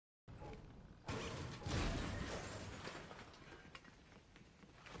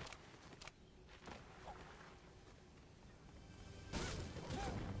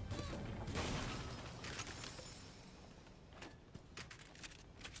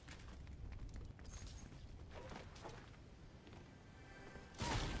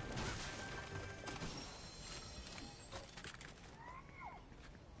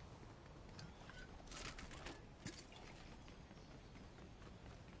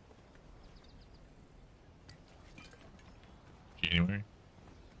anyway.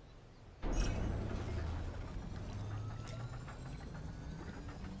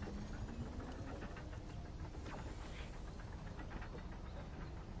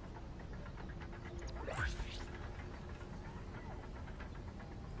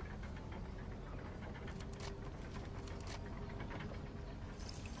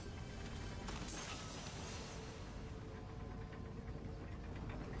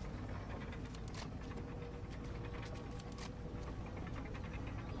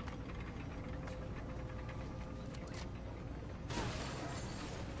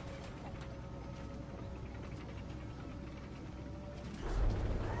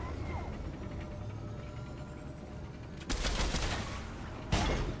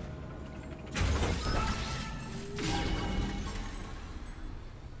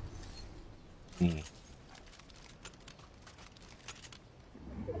 Ooh.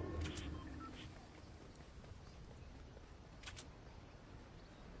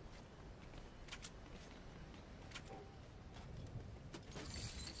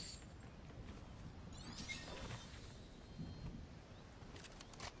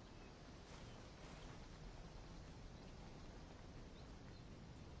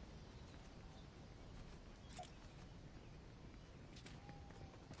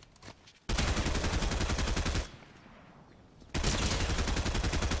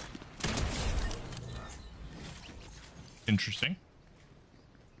 Interesting.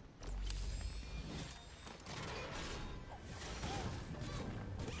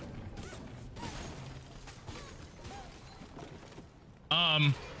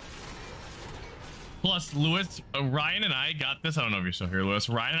 Plus, Lewis, Ryan and I got this. I don't know if you're still here, Lewis.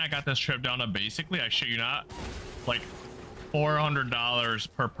 Ryan and I got this trip down to basically, I shit you not, like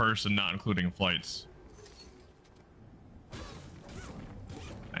 $400 per person, not including flights.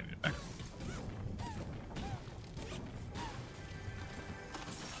 I need it back.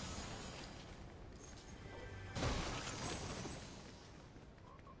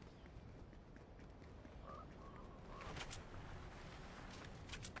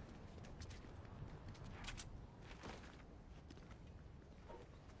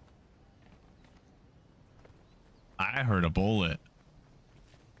 I heard a bullet.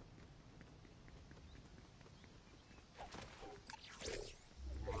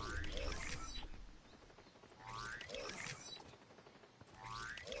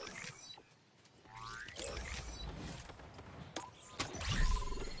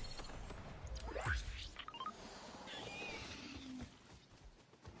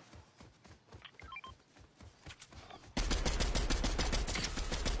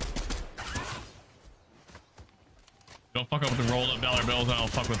 Don't fuck up with the rolled up dollar bills, and I'll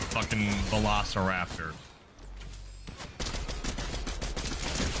fuck with fucking Velociraptor.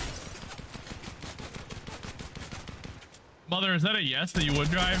 Mother, is that a yes that you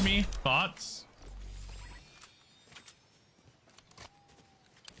would drive me? Thoughts?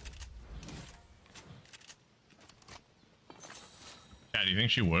 Yeah, do you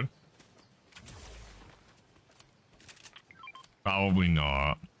think she would? Probably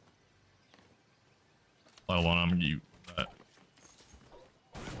not. Let alone I'm gonna use that.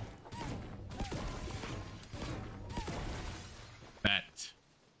 Bet.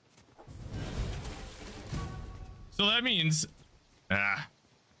 So that means, I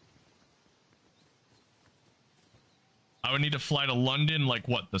would need to fly to London, like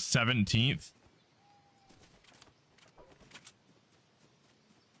what, the 17th?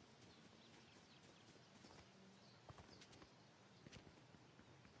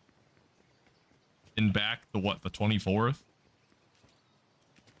 And back the what, the 24th?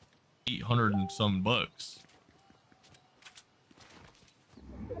 800 and some bucks.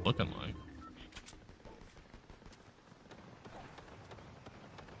 Looking like.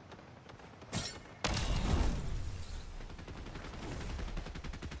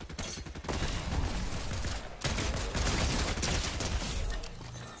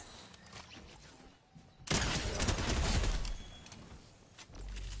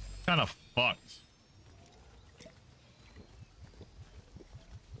 Kind of fucked.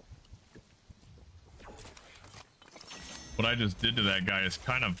 What I just did to that guy is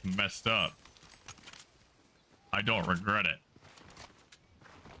kind of messed up. I don't regret it.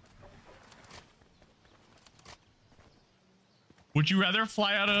 Would you rather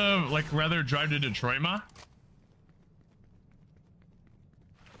fly out of, like, rather drive to Detroit, Ma?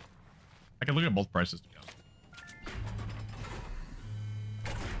 I can look at both prices.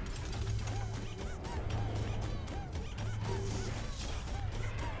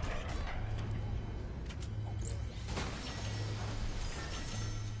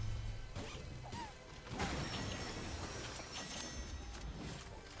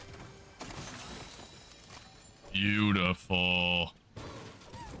 Beautiful.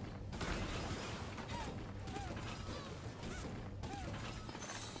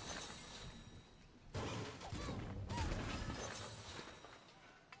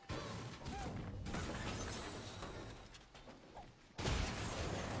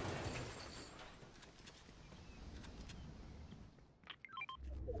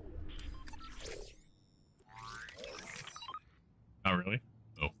 Not really.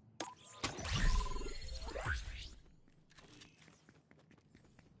 Oh.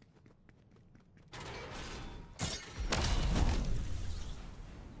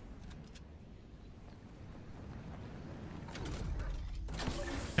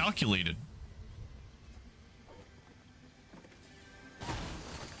 Calculated.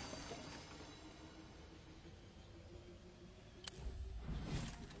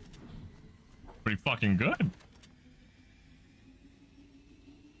 Pretty fucking good.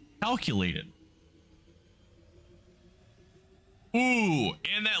 Calculated. Ooh,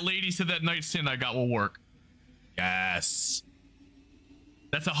 and that lady said that nightstand I got will work. Yes.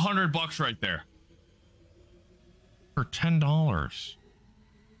 That's $100 right there. For $10.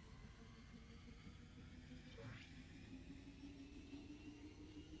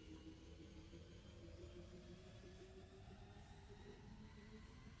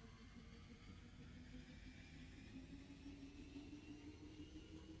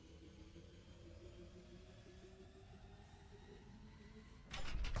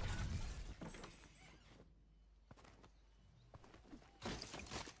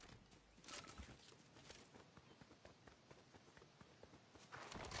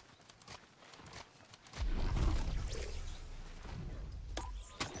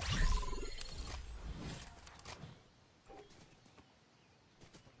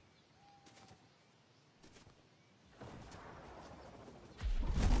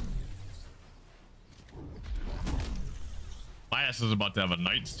 My ass is about to have a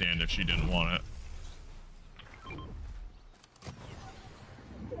nightstand if she didn't want it.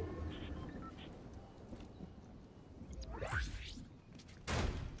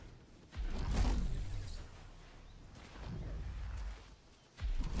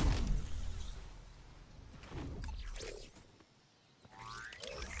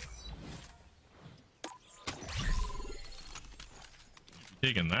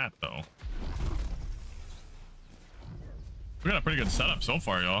 Taking that though. We got a pretty good setup so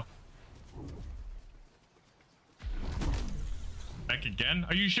far, y'all. Back again?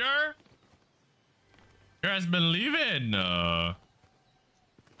 Are you sure? Your ass been leaving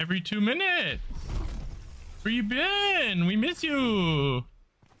every 2 minutes. Where you been? We miss you.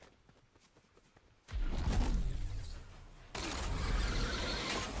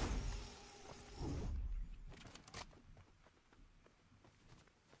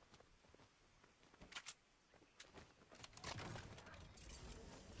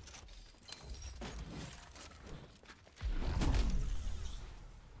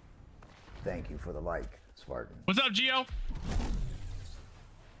 Thank you for the like, Spartan. What's up, Gio?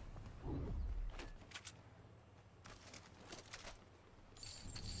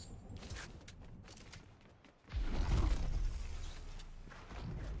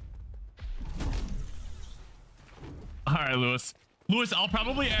 All right, Lewis. Lewis, I'll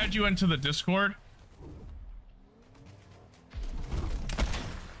probably add you into the Discord.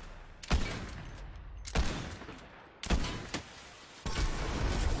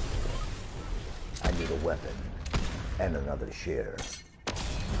 I need a weapon and another share.